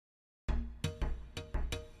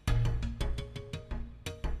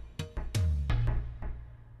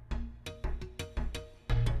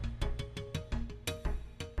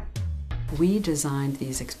We designed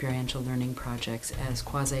these experiential learning projects as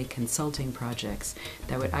quasi-consulting projects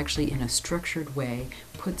that would actually, in a structured way,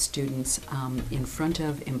 put students in front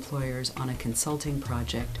of employers on a consulting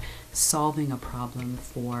project, solving a problem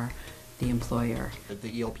for the employer.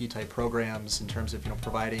 The ELP type programs in terms of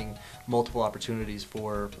providing multiple opportunities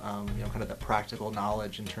for kind of that practical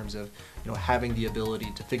knowledge in terms of having the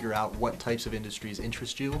ability to figure out what types of industries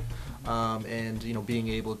interest you, and being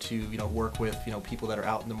able to work with people that are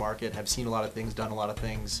out in the market, have seen a lot of things, done a lot of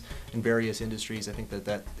things in various industries. I think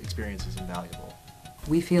that experience is invaluable.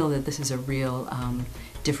 We feel that this is a real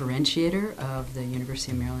differentiator of the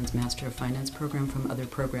University of Maryland's Master of Finance program from other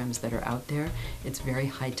programs that are out there. It's very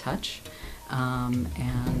high touch,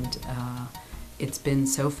 and it's been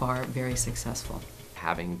so far very successful.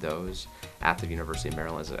 Having those at the University of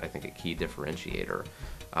Maryland is, I think, a key differentiator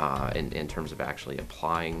in terms of actually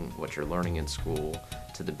applying what you're learning in school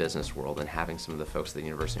to the business world, and having some of the folks that the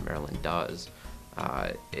University of Maryland does.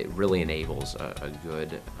 It really enables a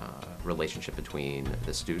good relationship between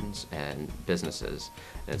the students and businesses,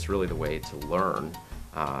 and it's really the way to learn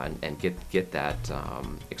and get that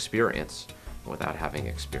experience without having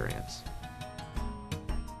experience.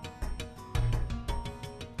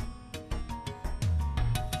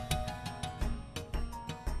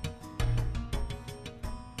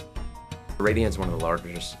 Radian is one of the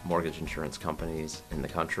largest mortgage insurance companies in the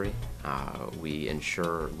country. We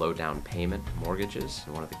insure low down payment mortgages.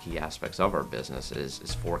 One of the key aspects of our business is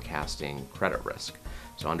forecasting credit risk.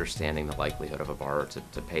 So understanding the likelihood of a borrower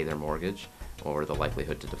to pay their mortgage, or the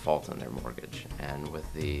likelihood to default on their mortgage. And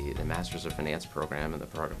with the Masters of Finance program and the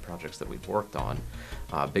projects that we've worked on,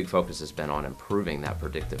 big focus has been on improving that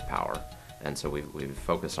predictive power. And so we've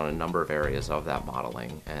focused on a number of areas of that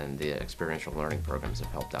modeling, and the experiential learning programs have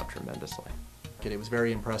helped out tremendously. It was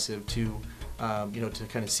very impressive to to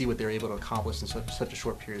kind of see what they're able to accomplish in such a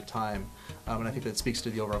short period of time. And I think that speaks to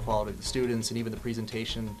the overall quality of the students, and even the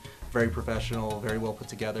presentation, very professional, very well put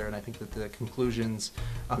together, and I think that the conclusions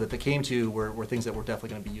that they came to were things that we're definitely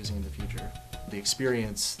going to be using in the future. The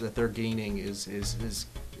experience that they're gaining is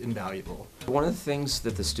invaluable. One of the things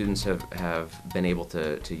that the students have been able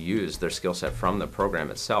to use their skill set from the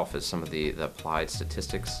program itself is some of the applied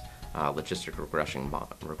statistics, logistic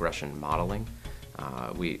regression modeling.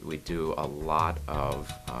 We do a lot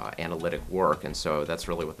of analytic work, and so that's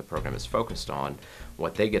really what the program is focused on.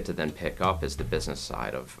 What they get to then pick up is the business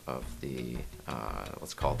side of the,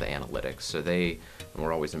 let's call it the analytics. So they, and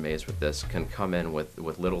we're always amazed with this, can come in with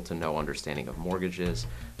little to no understanding of mortgages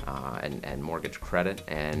and mortgage credit,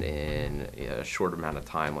 and in a short amount of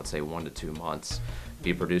time, let's say 1 to 2 months,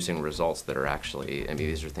 be producing results that are actually, I mean,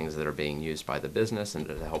 these are things that are being used by the business and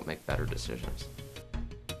to help make better decisions.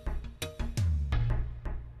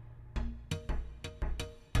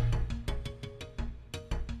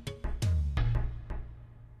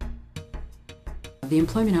 The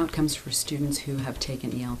employment outcomes for students who have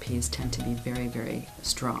taken ELPs tend to be very, very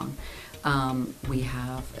strong. We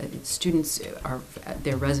have students,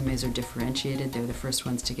 their resumes are differentiated. They're the first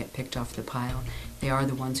ones to get picked off the pile. They are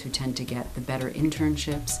the ones who tend to get the better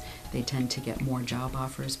internships. They tend to get more job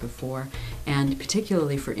offers before. And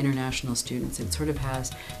particularly for international students, it sort of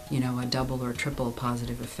has, a double or triple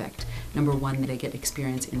positive effect. Number one, they get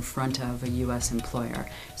experience in front of a U.S. employer.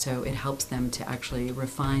 So it helps them to actually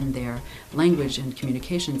refine their language and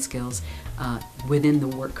communication skills within the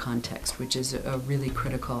work context, which is a really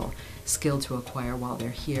critical skill to acquire while they're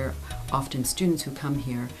here. Often students who come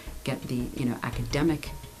here get the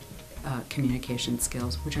academic communication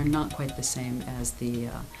skills, which are not quite the same as the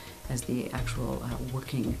actual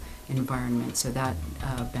working environment. So that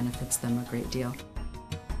benefits them a great deal.